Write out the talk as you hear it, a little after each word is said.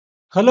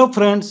Hello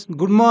friends,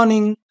 good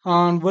morning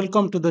and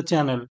welcome to the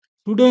channel.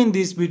 Today in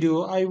this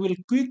video, I will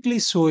quickly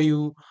show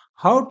you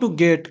how to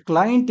get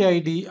client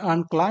ID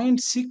and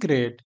client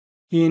secret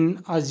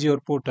in Azure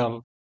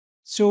Portal.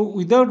 So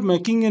without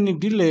making any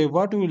delay,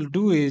 what we will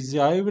do is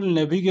I will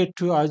navigate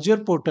to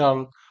Azure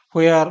Portal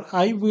where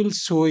I will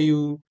show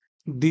you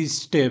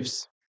these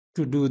steps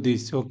to do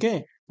this.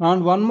 Okay.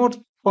 And one more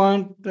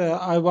point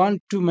I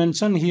want to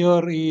mention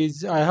here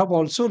is I have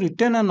also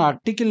written an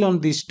article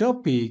on this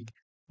topic.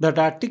 That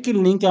article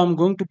link I'm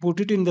going to put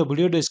it in the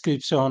video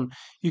description.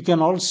 You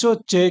can also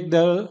check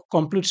the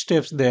complete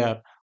steps there.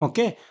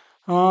 Okay.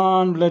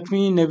 And let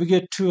me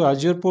navigate to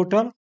Azure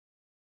Portal.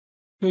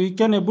 So you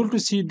can able to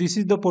see this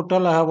is the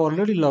portal. I have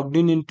already logged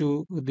in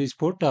into this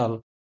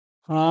portal.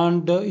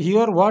 And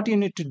here what you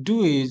need to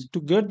do is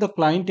to get the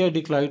client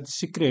ID client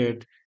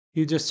secret,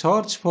 you just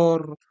search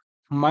for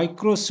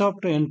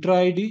Microsoft Entra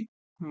ID.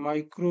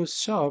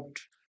 Microsoft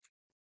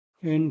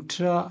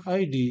Entra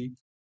ID.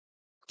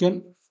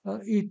 Can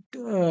it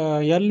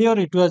earlier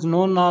it was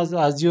known as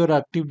Azure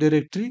Active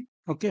Directory.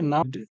 Okay,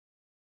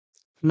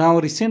 now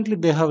recently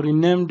they have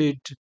renamed it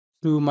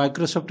to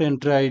Microsoft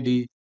Entra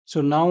ID.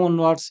 So now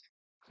onwards,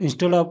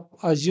 instead of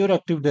Azure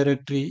Active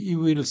Directory, you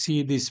will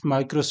see this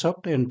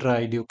Microsoft Entra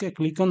ID. Okay,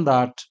 click on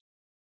that,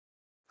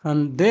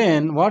 and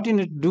then what you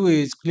need to do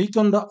is click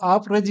on the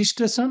app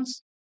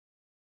registrations,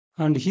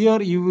 and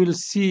here you will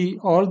see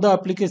all the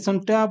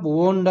application tab,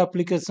 owned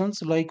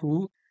applications like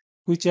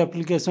which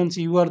applications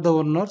you are the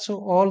owner. So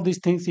all these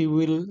things you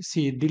will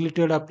see,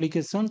 deleted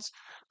applications,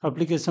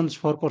 applications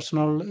for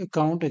personal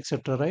account,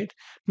 etc. Right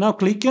now,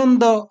 click on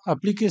the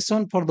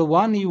application for the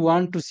one you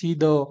want to see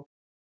the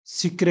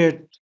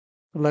secret,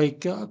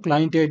 like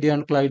client ID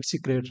and client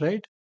secret.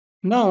 Right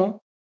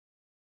now,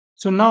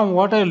 so now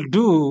what I'll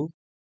do,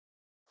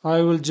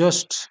 I will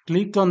just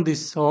click on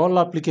this all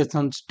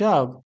applications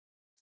tab,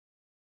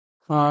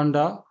 and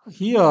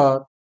here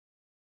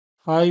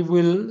I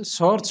will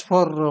search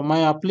for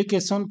my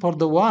application for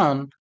the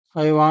one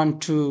I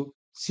want to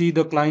see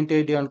the client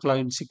ID and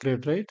client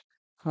secret, right?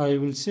 I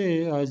will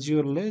say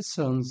Azure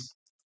Lessons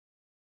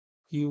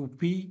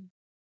UP.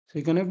 So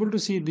you can able to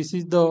see this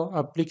is the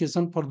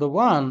application for the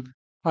one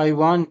I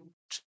want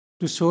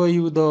to show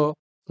you the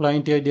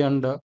client ID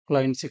and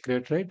client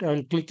secret, right?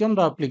 I'll click on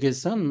the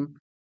application,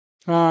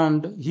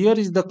 and here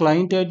is the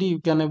client ID. You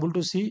can able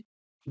to see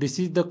this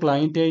is the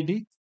client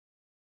ID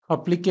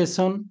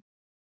application,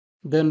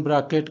 then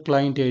bracket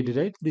client ID,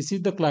 right? This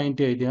is the client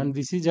ID, and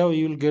this is how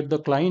you will get the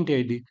client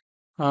ID.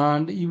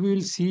 And you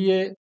will see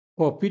a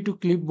copy to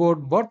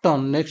clipboard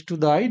button next to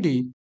the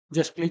ID.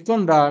 Just click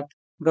on that.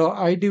 The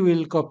ID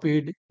will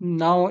copied.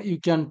 Now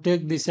you can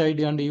take this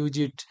ID and use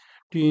it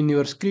in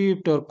your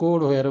script or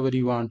code wherever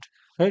you want.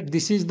 Right?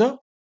 This is the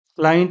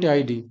client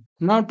ID.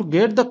 Now to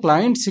get the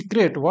client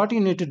secret, what you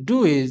need to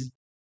do is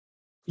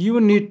you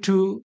need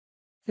to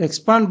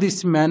expand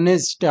this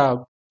manage tab.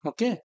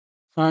 Okay.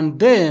 And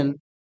then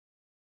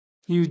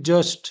you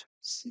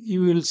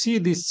will see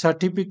this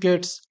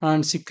certificates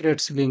and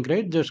secrets link,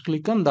 right? Just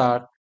click on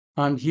that,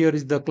 and here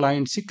is the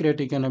client secret.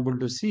 You can able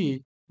to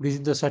see this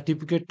is the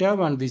certificate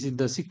tab and this is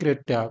the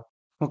secret tab.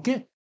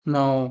 Okay,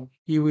 now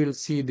you will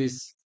see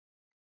this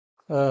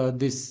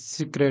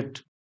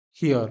secret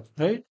here,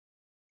 right?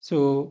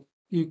 So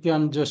you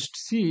can just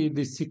see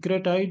the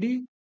secret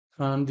ID,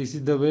 and this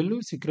is the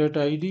value secret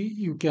ID.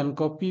 You can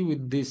copy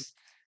with this,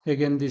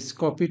 again this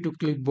copy to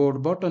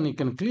clipboard button. You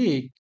can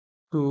click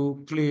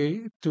to play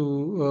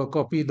to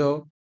copy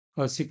the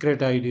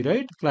secret ID,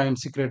 right? Client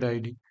secret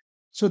ID.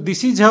 So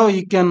this is how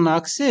you can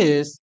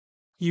access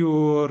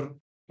your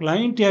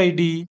client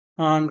ID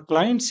and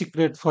client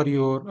secret for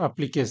your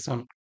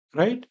application,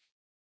 right?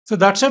 So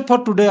that's it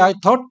for today. I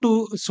thought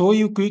to show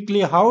you quickly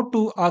how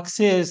to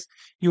access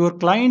your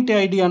client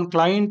ID and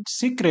client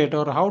secret,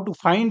 or how to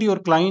find your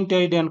client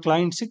ID and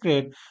client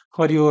secret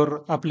for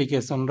your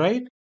application,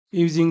 right?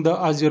 Using the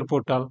Azure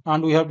portal.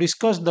 And we have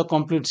discussed the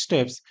complete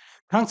steps.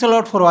 Thanks a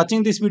lot for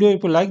watching this video.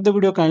 If you like the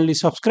video, kindly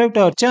subscribe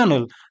to our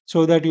channel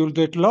so that you will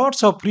get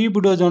lots of free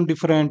videos on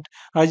different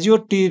Azure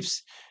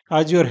tips,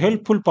 Azure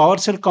helpful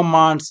PowerShell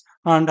commands,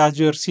 and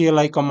Azure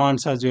CLI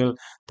commands as well.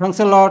 Thanks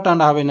a lot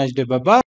and have a nice day. Bye bye.